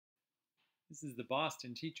This is the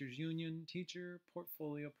Boston Teachers Union Teacher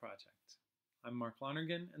Portfolio Project. I'm Mark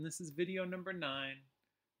Lonergan, and this is video number 9,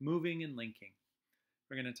 Moving and Linking.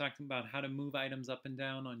 We're going to talk about how to move items up and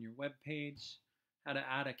down on your web page, how to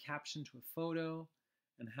add a caption to a photo,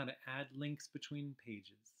 and how to add links between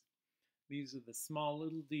pages. These are the small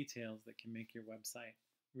little details that can make your website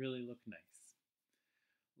really look nice.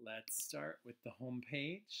 Let's start with the home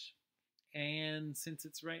page, and since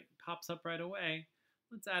it's pops up right away,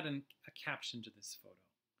 let's add a caption to this photo.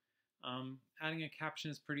 Adding a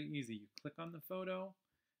caption is pretty easy. You click on the photo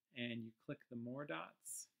and you click the more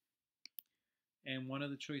dots, and one of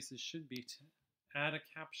the choices should be to add a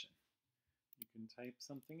caption. You can type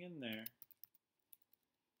something in there,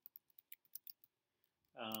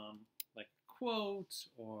 like a quote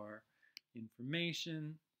or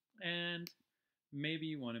information, and maybe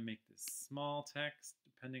you want to make this small text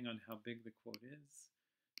depending on how big the quote is.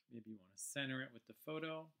 Maybe you want to center it with the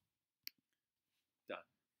photo. Done.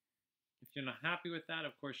 If you're not happy with that,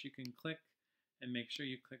 of course, you can click and make sure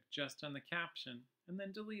you click just on the caption and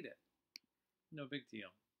then delete it. No big deal.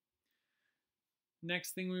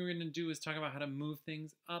 Next thing we're going to do is talk about how to move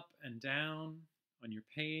things up and down on your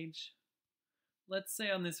page. Let's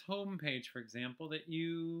say on this home page, for example, that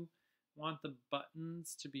you want the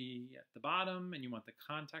buttons to be at the bottom and you want the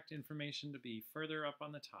contact information to be further up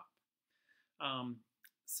on the top.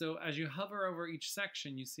 So as you hover over each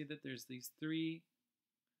section, you see that there's these 3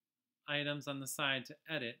 items on the side to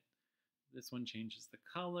edit. This one changes the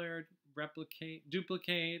color, replicate,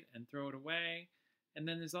 duplicate, and throw it away. And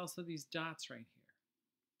then there's also these dots right here.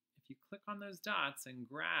 If you click on those dots and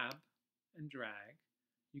grab and drag,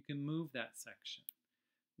 you can move that section.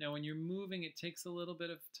 Now when you're moving, it takes a little bit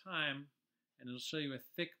of time, and it'll show you a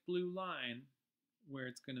thick blue line where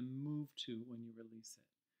it's going to move to when you release it.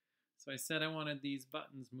 So I said I wanted these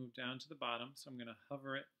buttons moved down to the bottom, so I'm going to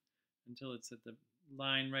hover it until it's at the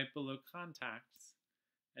line right below contacts,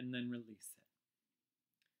 and then release it.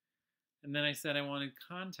 And then I said I wanted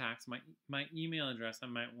contacts, my email address I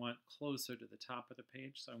might want closer to the top of the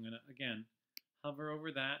page, so I'm going to, again, hover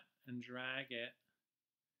over that and drag it.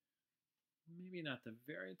 Maybe not the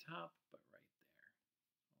very top, but right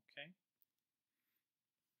there. Okay?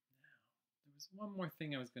 Now, there was one more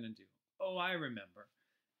thing I was going to do. Oh, I remember.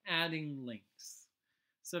 Adding links.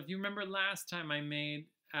 So if you remember last time I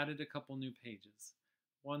added a couple new pages.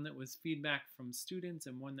 One that was feedback from students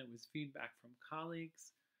and one that was feedback from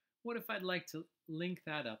colleagues. What if I'd like to link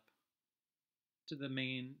that up to the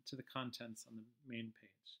contents on the main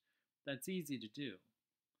page? That's easy to do.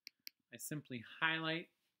 I simply highlight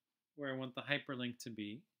where I want the hyperlink to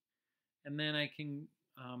be, and then I can,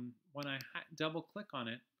 when I double click on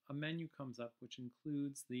it, a menu comes up which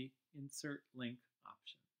includes the Insert Link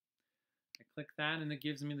option. I click that and it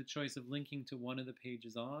gives me the choice of linking to one of the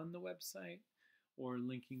pages on the website or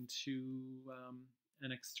linking to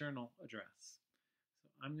an external address. So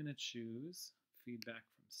I'm going to choose feedback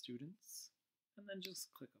from students and then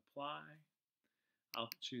just click apply. I'll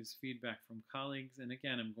choose feedback from colleagues, and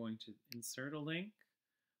again I'm going to insert a link.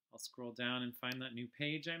 I'll scroll down and find that new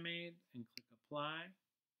page I made and click apply.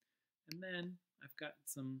 And then I've got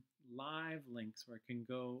some live links where I can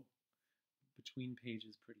go between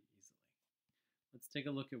pages pretty easily. Let's take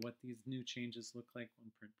a look at what these new changes look like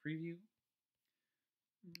on print preview.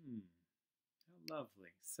 How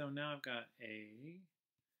lovely. So now I've got I've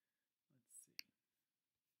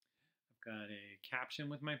got a caption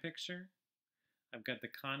with my picture. I've got the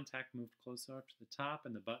contact moved closer up to the top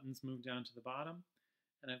and the buttons moved down to the bottom.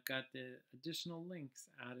 And I've got the additional links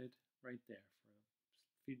added right there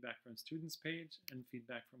for feedback from students page and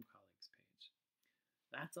feedback from colleagues page.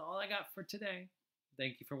 That's all I got for today.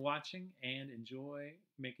 Thank you for watching and enjoy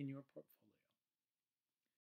making your portfolio.